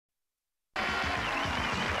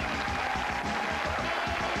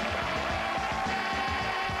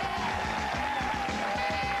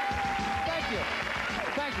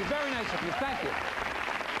Thank you.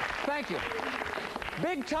 Thank you.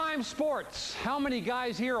 Big-time sports. How many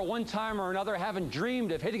guys here at one time or another haven't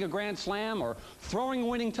dreamed of hitting a grand slam or throwing a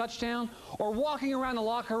winning touchdown or walking around the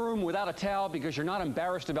locker room without a towel because you're not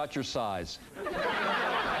embarrassed about your size?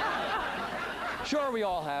 Sure, we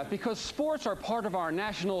all have, because sports are part of our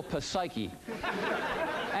national psyche.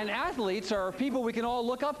 And athletes are people we can all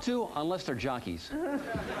look up to, unless they're jockeys.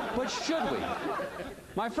 But should we?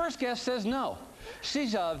 My first guest says no.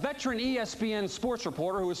 She's a veteran ESPN sports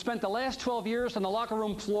reporter who has spent the last 12 years on the locker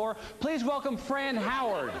room floor. Please welcome Fran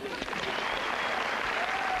Howard.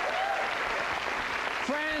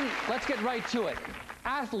 Fran, let's get right to it.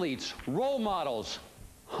 Athletes, role models,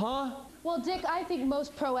 huh? Well, Dick, I think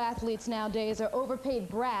most pro athletes nowadays are overpaid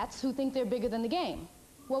brats who think they're bigger than the game.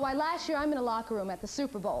 Well, why, last year I'm in a locker room at the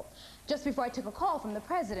Super Bowl, just before I took a call from the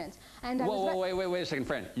president, and I was... Whoa, wait a second,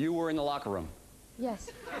 Fran. You were in the locker room?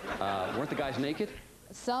 Yes. Weren't the guys naked?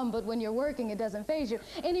 Some, but when you're working, it doesn't faze you.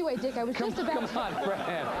 Anyway, Dick, I was just about... Come on,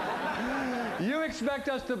 Fran. You expect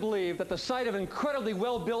us to believe that the sight of incredibly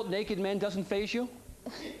well-built naked men doesn't faze you?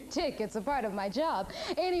 Dick, it's a part of my job.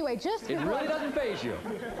 Anyway, just before... It really doesn't faze you?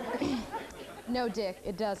 No, Dick,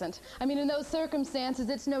 it doesn't. I mean, in those circumstances,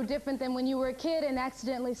 it's no different than when you were a kid and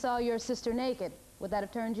accidentally saw your sister naked. Would that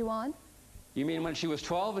have turned you on? You mean when she was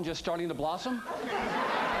 12 and just starting to blossom?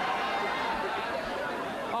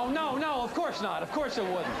 Oh, no, of course not. Of course it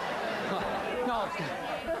wouldn't. No,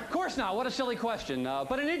 of course not. What a silly question.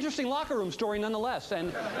 But an interesting locker room story nonetheless.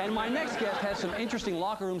 And my next guest has some interesting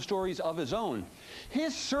locker room stories of his own.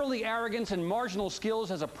 His surly arrogance and marginal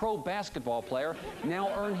skills as a pro basketball player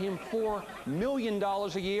now earn him $4 million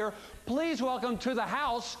a year. Please welcome to the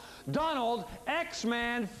house, Donald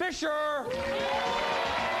X-Man Fisher.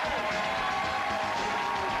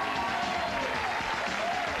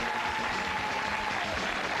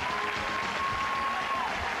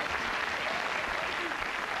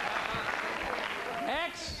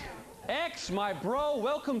 X, my bro,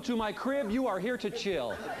 welcome to my crib. You are here to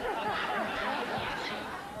chill.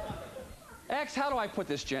 X, how do I put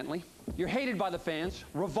this gently? You're hated by the fans,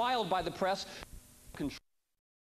 reviled by the press.